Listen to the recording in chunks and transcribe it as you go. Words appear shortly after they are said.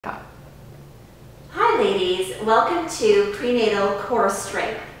Hi ladies, welcome to Prenatal Core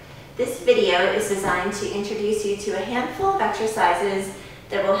Strength. This video is designed to introduce you to a handful of exercises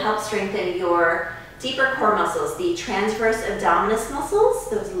that will help strengthen your deeper core muscles, the transverse abdominis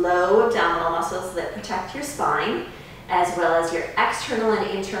muscles, those low abdominal muscles that protect your spine, as well as your external and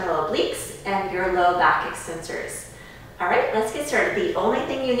internal obliques and your low back extensors. All right, let's get started. The only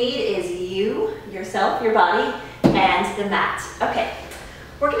thing you need is you, yourself, your body, and the mat. Okay.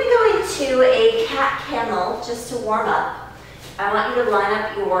 We're going to go into a cat camel just to warm up. I want you to line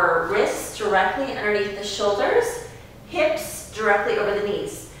up your wrists directly underneath the shoulders, hips directly over the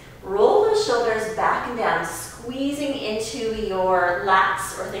knees. Roll those shoulders back and down, squeezing into your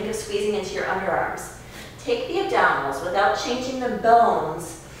lats, or think of squeezing into your underarms. Take the abdominals without changing the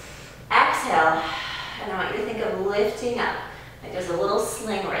bones. Exhale, and I want you to think of lifting up. Like there's a little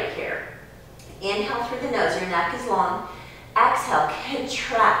sling right here. Inhale through the nose, your neck is long. Exhale,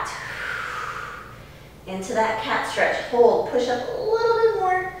 contract into that cat stretch. Hold, push up a little bit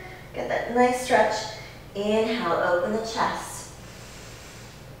more. Get that nice stretch. Inhale, open the chest.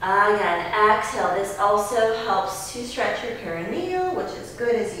 Again, exhale. This also helps to stretch your perineal, which is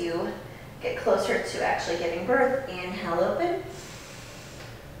good as you get closer to actually giving birth. Inhale, open.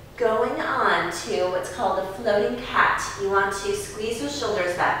 Going on to what's called the floating cat. You want to squeeze those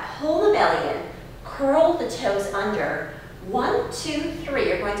shoulders back, pull the belly in, curl the toes under. 1, 2, 3.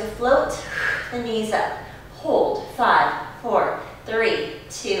 You're going to float the knees up. Hold. 5, 4, 3,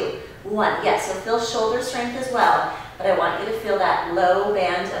 2, 1. Yes, so feel shoulder strength as well, but I want you to feel that low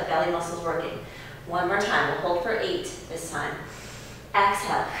band of belly muscles working. One more time. We'll hold for 8 this time.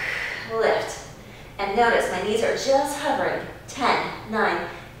 Exhale. Lift. And notice my knees are just hovering. 10, 9,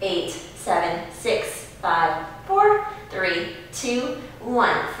 8, 7, 6, 5, 4, 3, 2,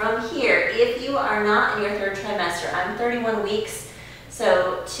 1. From here, if you are not in your 3rd trimester, I'm 31 weeks,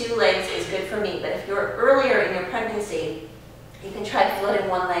 so 2 legs is good for me. But if you're earlier in your pregnancy, you can try floating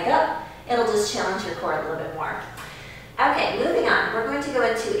 1 leg up. It'll just challenge your core a little bit more. Okay, moving on. We're going to go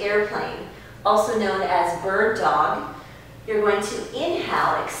into airplane, also known as bird dog. You're going to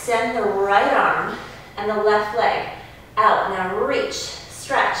inhale, extend the right arm and the left leg out. Now reach,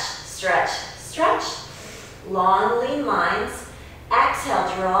 stretch, stretch, stretch. Long, lean lines.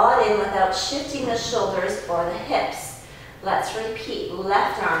 Exhale, draw it in without shifting the shoulders or the hips. Let's repeat.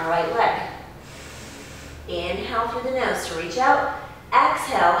 Left arm, right leg. Inhale through the nose to reach out.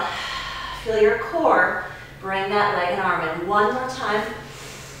 Exhale, feel your core. Bring that leg and arm in. One more time.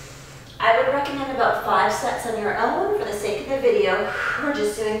 I would recommend about 5 sets on your own. For the sake of the video, we're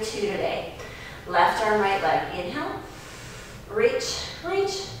just doing 2 today. Left arm, right leg. Inhale. Reach,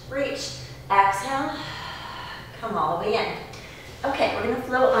 reach, reach. Exhale. Come all the way in. Okay, we're going to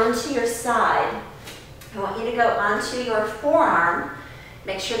float onto your side. I want you to go onto your forearm.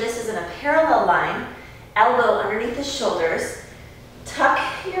 Make sure this is in a parallel line. Elbow underneath the shoulders. Tuck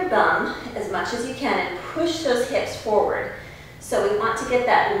your bum as much as you can and push those hips forward. So we want to get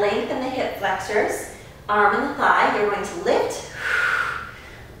that length in the hip flexors. Arm in the thigh. You're going to lift.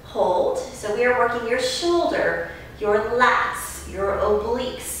 Hold. So we are working your shoulder, your lats, your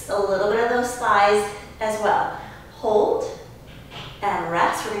obliques, a little bit of those thighs as well. Hold. And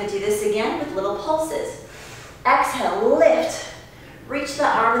rest. We're going to do this again with little pulses. Exhale, lift. Reach the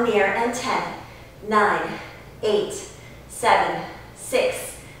arm in the air and 10, 9, 8, 7,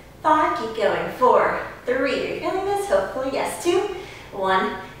 6, 5. Keep going. 4, 3. You're feeling this? Hopefully, yes. 2,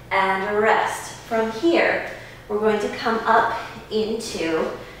 1, and rest. From here, we're going to come up into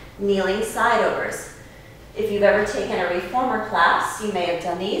kneeling side overs. If you've ever taken a reformer class, you may have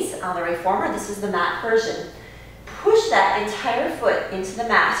done these on the reformer. This is the mat version. Push that entire foot into the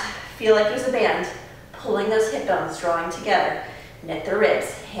mat. Feel like there's a band. Pulling those hip bones, drawing together. Knit the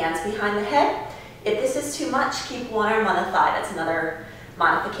ribs, hands behind the head. If this is too much, keep one arm on the thigh. That's another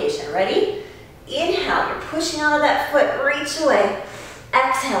modification. Ready? Inhale, you're pushing out of that foot, reach away.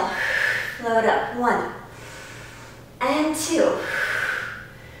 Exhale, float up. 1 and 2,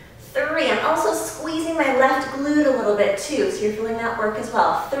 3. I'm also squeezing my left glute a little bit too, so you're feeling that work as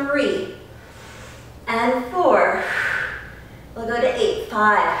well. 3 and 4. We'll go to 8,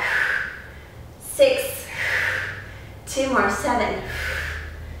 5, 6, 2 more, 7,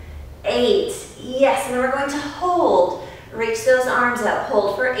 8. Yes, and we're going to hold. Reach those arms out.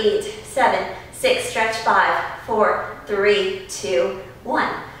 Hold for 8, 7, 6, stretch 5, 4, 3, 2,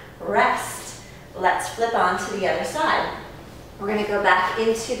 1. Rest. Let's flip on to the other side. We're going to go back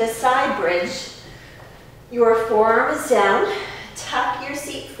into the side bridge. Your forearm is down. Tuck your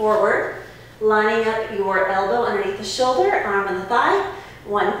seat forward. Lining up your elbow underneath the shoulder, arm on the thigh.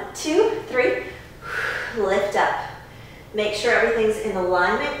 1, 2, 3. Lift up. Make sure everything's in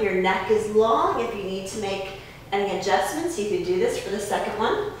alignment. Your neck is long. If you need to make any adjustments, you can do this for the second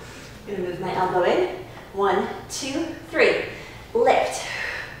one. I'm gonna move my elbow in. 1, 2, 3. Lift.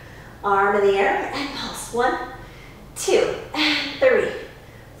 Arm in the air and pulse. 1, 2, and 3,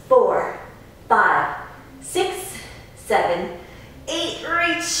 4, 5, 6, 7, 8.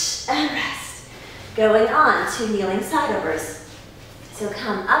 Reach and rest. Going on to kneeling side overs. So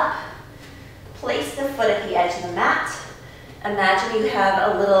come up, place the foot at the edge of the mat. Imagine you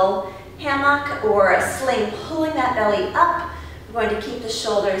have a little hammock or a sling pulling that belly up. We're going to keep the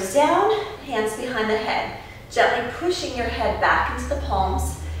shoulders down, hands behind the head. Gently pushing your head back into the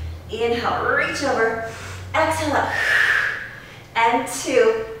palms. Inhale, reach over. Exhale up. And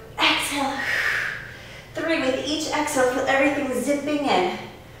 2. Exhale. 3. With each exhale, feel everything zipping in.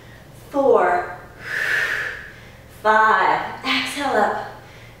 4. 5. Exhale up.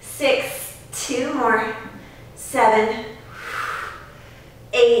 6. 2 more. 7.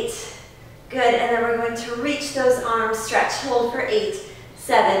 8. Good, and then we're going to reach those arms, stretch, hold for 8,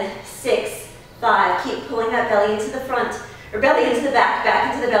 7, 6, 5. Keep pulling that belly into the front, or belly into the back,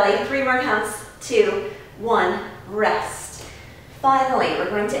 back into the belly. 3 more counts. 2, 1, rest. Finally, we're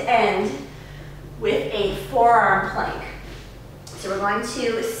going to end with a forearm plank. So we're going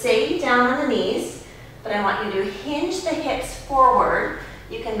to stay down on the knees, but I want you to hinge the hips forward.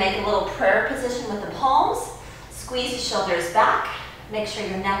 You can make a little prayer position with the palms. Squeeze the shoulders back. Make sure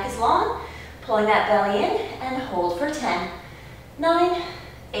your neck is long. Pulling that belly in and hold for 10, 9,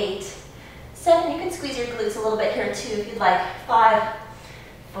 8, 7. You can squeeze your glutes a little bit here too if you'd like. 5,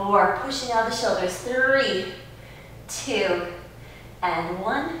 4. Pushing out the shoulders. 3, 2, and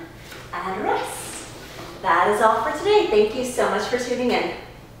 1. And rest. That is all for today. Thank you so much for tuning in.